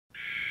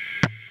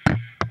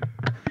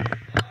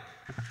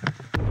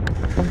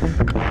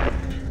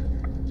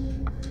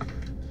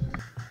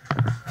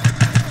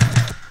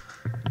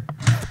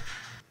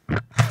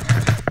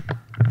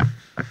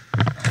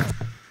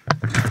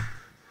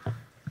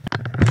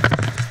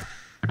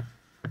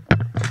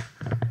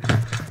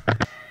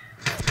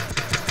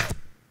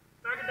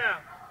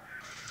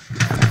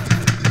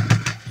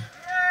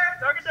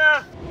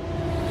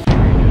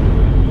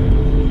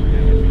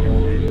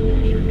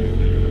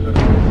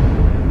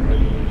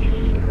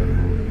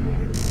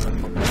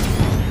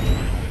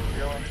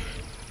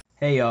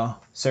Hey y'all,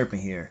 Serpent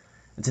here.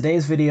 In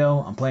today's video,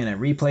 I'm playing at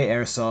Replay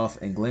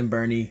Airsoft in Glen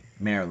Burnie,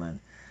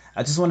 Maryland.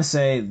 I just want to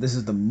say this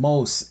is the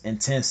most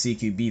intense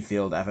CQB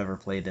field I've ever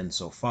played in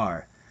so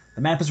far.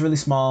 The map is really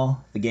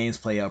small, the games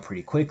play out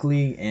pretty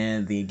quickly,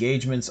 and the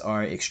engagements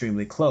are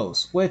extremely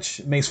close,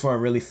 which makes for a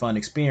really fun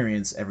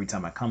experience every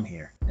time I come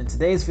here. In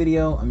today's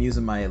video, I'm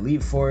using my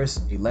Elite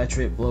Force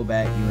Electric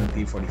Blowback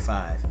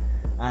UMP-45.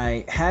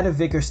 I had a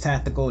Vickers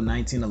Tactical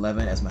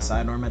 1911 as my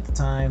sidearm at the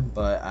time,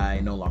 but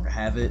I no longer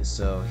have it,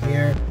 so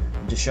here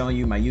I'm just showing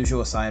you my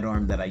usual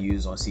sidearm that I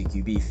use on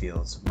CQB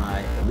fields,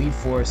 my Elite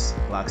Force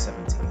Glock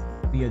 17.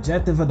 The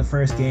objective of the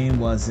first game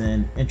was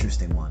an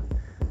interesting one.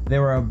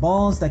 There are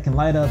balls that can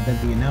light up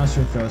that the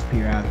announcer throws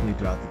periodically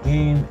throughout the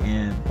game,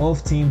 and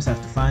both teams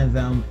have to find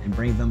them and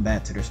bring them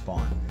back to their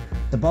spawn.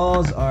 The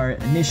balls are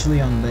initially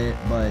unlit,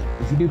 but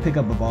if you do pick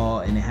up a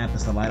ball and it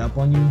happens to light up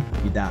on you,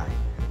 you die.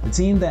 The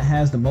team that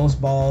has the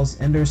most balls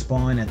in their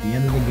spawn at the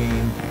end of the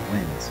game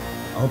wins.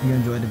 I hope you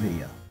enjoyed the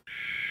video.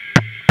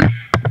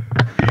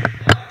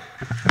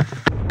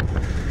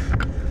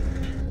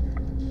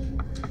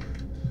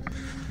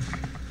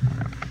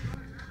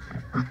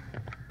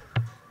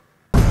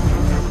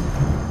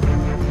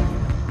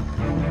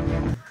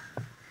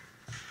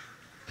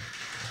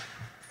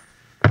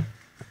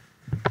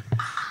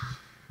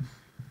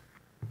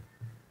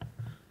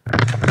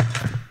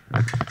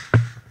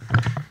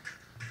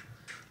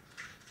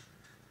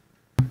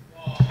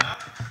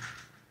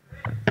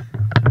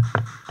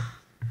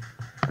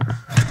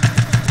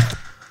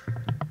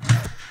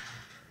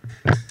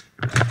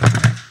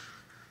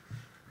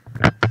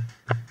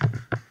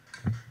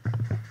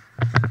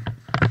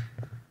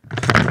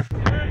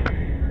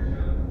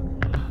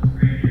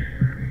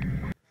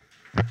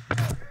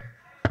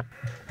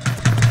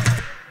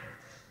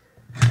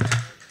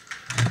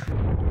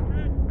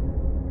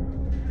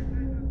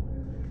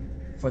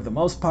 For the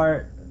most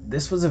part,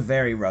 this was a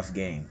very rough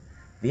game.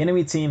 The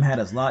enemy team had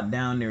us locked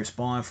down near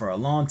spawn for a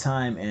long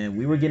time, and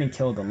we were getting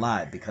killed a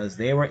lot because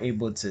they were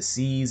able to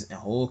seize and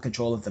hold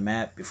control of the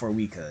map before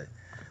we could.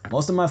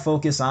 Most of my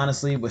focus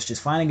honestly was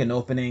just finding an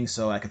opening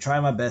so I could try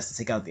my best to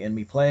take out the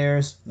enemy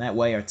players. That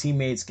way our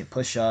teammates can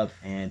push up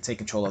and take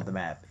control of the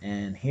map.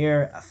 And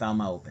here I found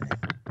my opening.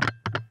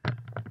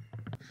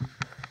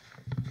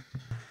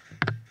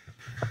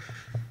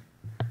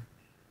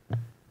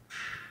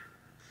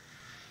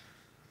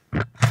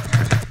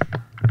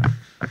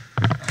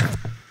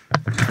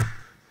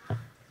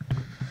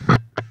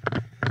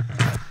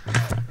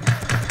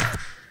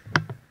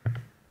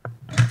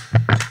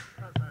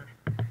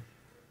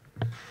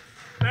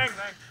 Bang,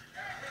 bang,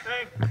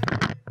 bang.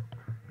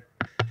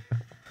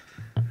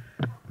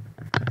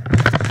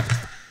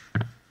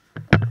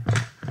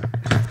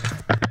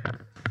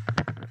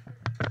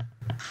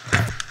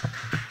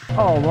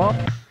 Oh, well.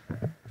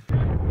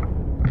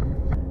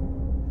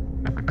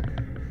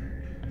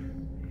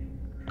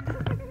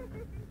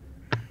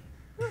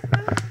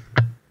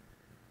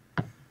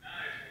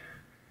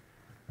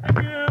 Thank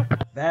you.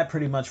 That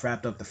pretty much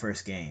wrapped up the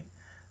first game.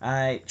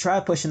 I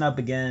tried pushing up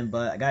again,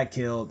 but I got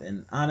killed,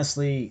 and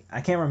honestly, I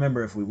can't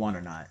remember if we won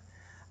or not.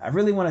 I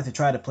really wanted to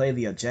try to play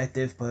the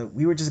objective, but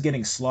we were just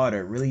getting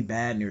slaughtered really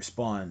bad near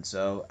spawn,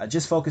 so I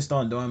just focused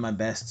on doing my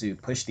best to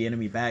push the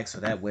enemy back so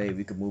that way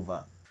we could move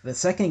up. The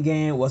second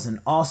game was an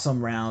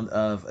awesome round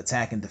of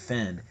attack and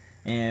defend,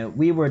 and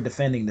we were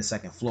defending the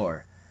second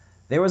floor.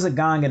 There was a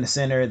gong in the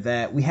center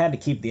that we had to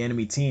keep the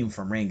enemy team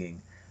from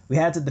ringing. We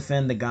had to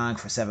defend the gong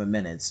for 7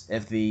 minutes.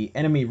 If the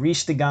enemy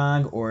reached the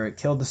gong or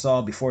killed us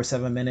all before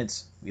 7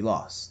 minutes, we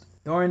lost.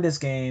 During this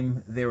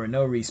game, there were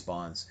no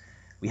respawns.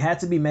 We had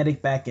to be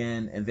medic back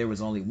in, and there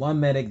was only one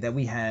medic that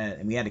we had,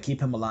 and we had to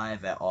keep him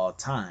alive at all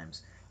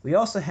times. We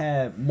also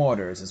had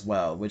mortars as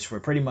well, which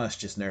were pretty much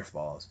just Nerf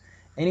balls.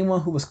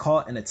 Anyone who was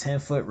caught in a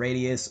 10-foot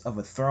radius of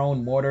a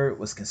thrown mortar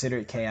was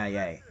considered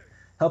KIA.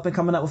 Helping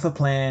coming up with a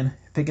plan,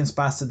 picking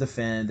spots to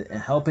defend,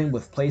 and helping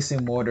with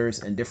placing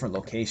mortars in different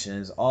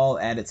locations all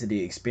added to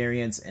the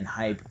experience and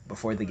hype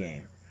before the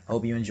game.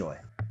 Hope you enjoy.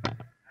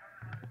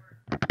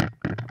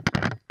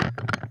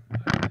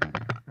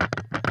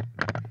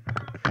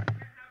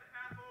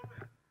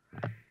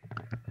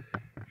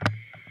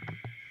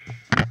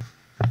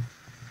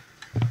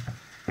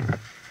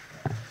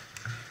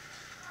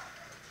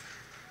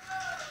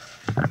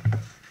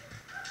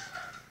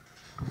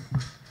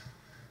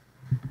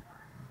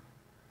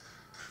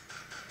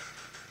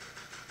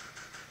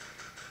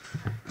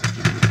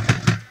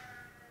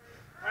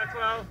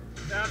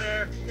 Down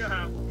there, go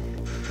home.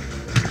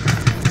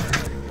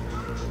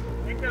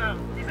 He's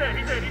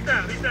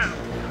down, he's down.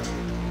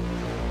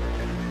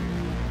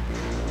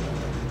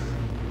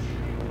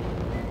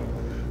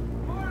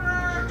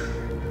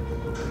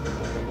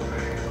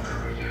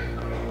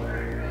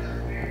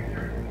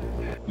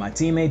 My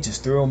teammate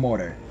just threw a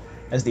mortar.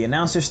 As the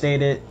announcer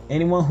stated,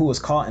 anyone who was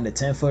caught in the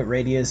 10-foot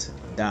radius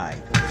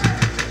died.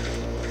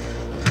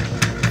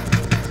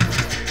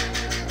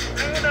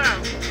 Hang it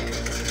down.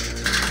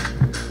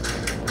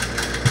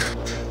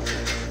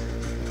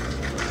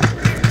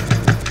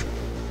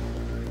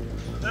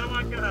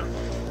 Get up.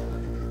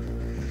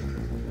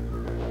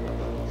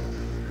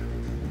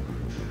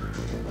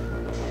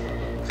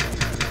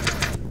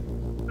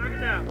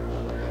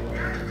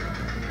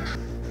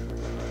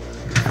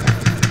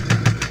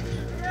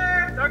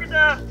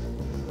 down.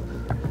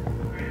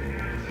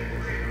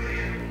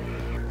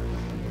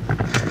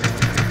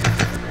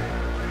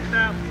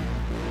 Down.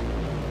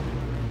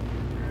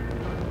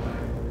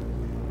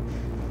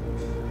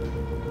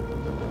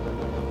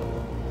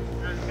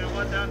 There's got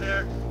one down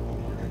there.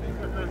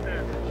 What's up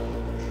there?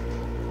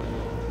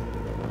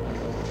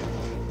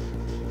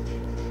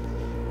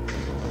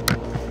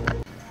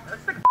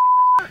 That's like a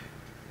headshot.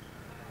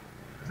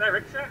 Is that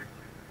ricochet?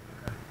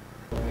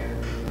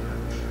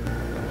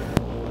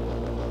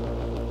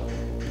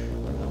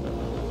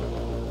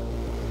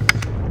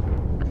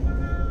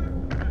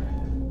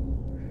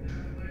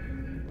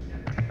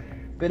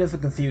 Bit of a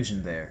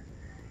confusion there.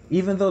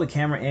 Even though the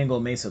camera angle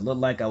makes it look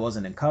like I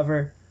wasn't in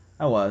cover,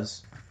 I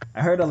was.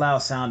 I heard a loud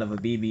sound of a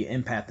BB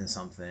impacting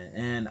something,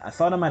 and I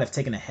thought I might have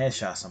taken a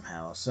headshot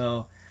somehow,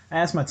 so I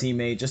asked my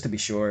teammate just to be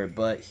sure,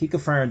 but he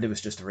confirmed it was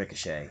just a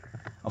ricochet.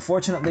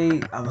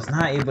 Unfortunately, I was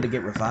not able to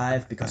get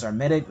revived because our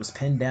medic was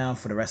pinned down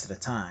for the rest of the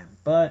time,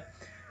 but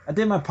I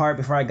did my part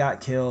before I got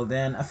killed,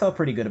 and I felt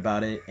pretty good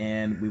about it,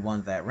 and we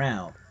won that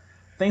round.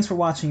 Thanks for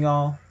watching,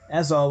 y'all.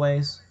 As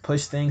always,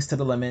 push things to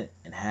the limit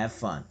and have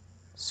fun.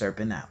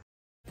 Serpent out.